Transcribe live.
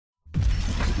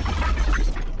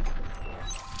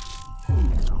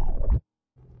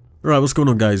Alright, what's going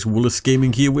on guys, Willis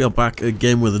Gaming here. We are back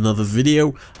again with another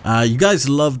video. You guys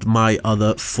loved my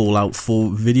other Fallout 4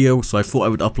 video, so I thought I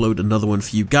would upload another one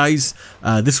for you guys.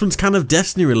 This one's kind of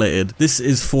Destiny related. This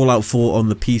is Fallout 4 on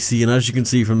the PC, and as you can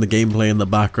see from the gameplay in the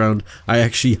background, I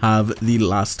actually have the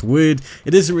last word.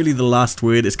 It isn't really the last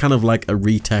word, it's kind of like a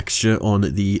retexture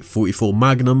on the 44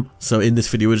 Magnum. So in this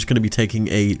video, we're just going to be taking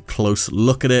a close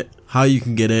look at it, how you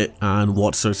can get it, and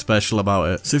what's so special about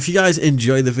it. So if you guys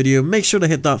enjoy the video, make sure to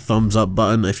hit that thumbs up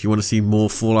button if you want to see more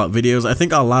Fallout videos. I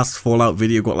think our last Fallout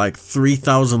video got like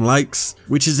 3,000 likes,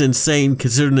 which is insane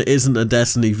considering it isn't a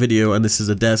Destiny video and this is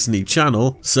a Destiny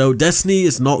channel. So Destiny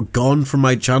is not gone from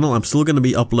my channel, I'm still going to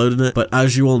be uploading it, but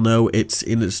as you all know, it's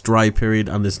in its dry period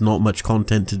and there's not much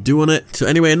content to do on it. So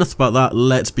anyway, enough about that,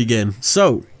 let's begin.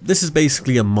 So this is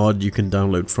basically a mod you can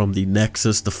download from the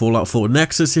Nexus, the Fallout 4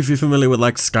 Nexus. If you're familiar with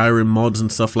like Skyrim mods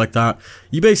and stuff like that,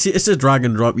 you basically, it's a drag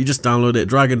and drop. You just download it,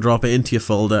 drag and drop it into your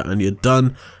folder, and you're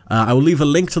done. I will leave a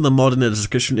link to the mod in the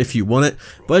description if you want it.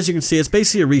 But as you can see, it's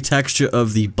basically a retexture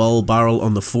of the bull barrel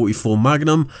on the 44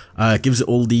 Magnum. It gives it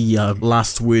all the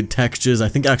last word textures. I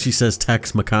think it actually says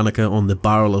Tex Mechanica on the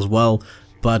barrel as well.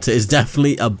 But it is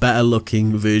definitely a better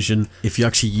looking version if you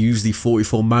actually use the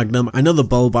 44 Magnum. I know the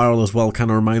bull barrel as well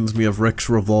kind of reminds me of Rick's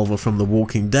revolver from The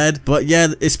Walking Dead. But yeah,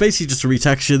 it's basically just a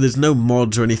retexture. There's no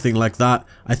mods or anything like that.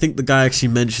 I think the guy actually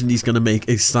mentioned he's going to make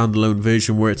a standalone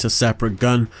version where it's a separate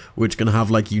gun, which is going to have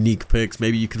like unique perks.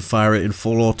 Maybe you can fire it in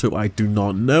full auto, I do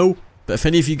not know. But if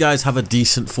any of you guys have a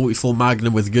decent 44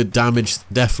 Magnum with good damage,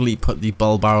 definitely put the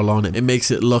bull barrel on it. It makes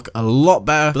it look a lot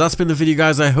better. But that's been the video,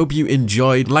 guys. I hope you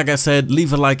enjoyed. Like I said,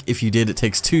 leave a like if you did. It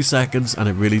takes 2 seconds and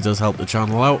it really does help the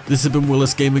channel out. This has been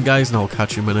Willis Gaming, guys, and I'll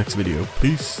catch you in my next video.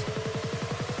 Peace.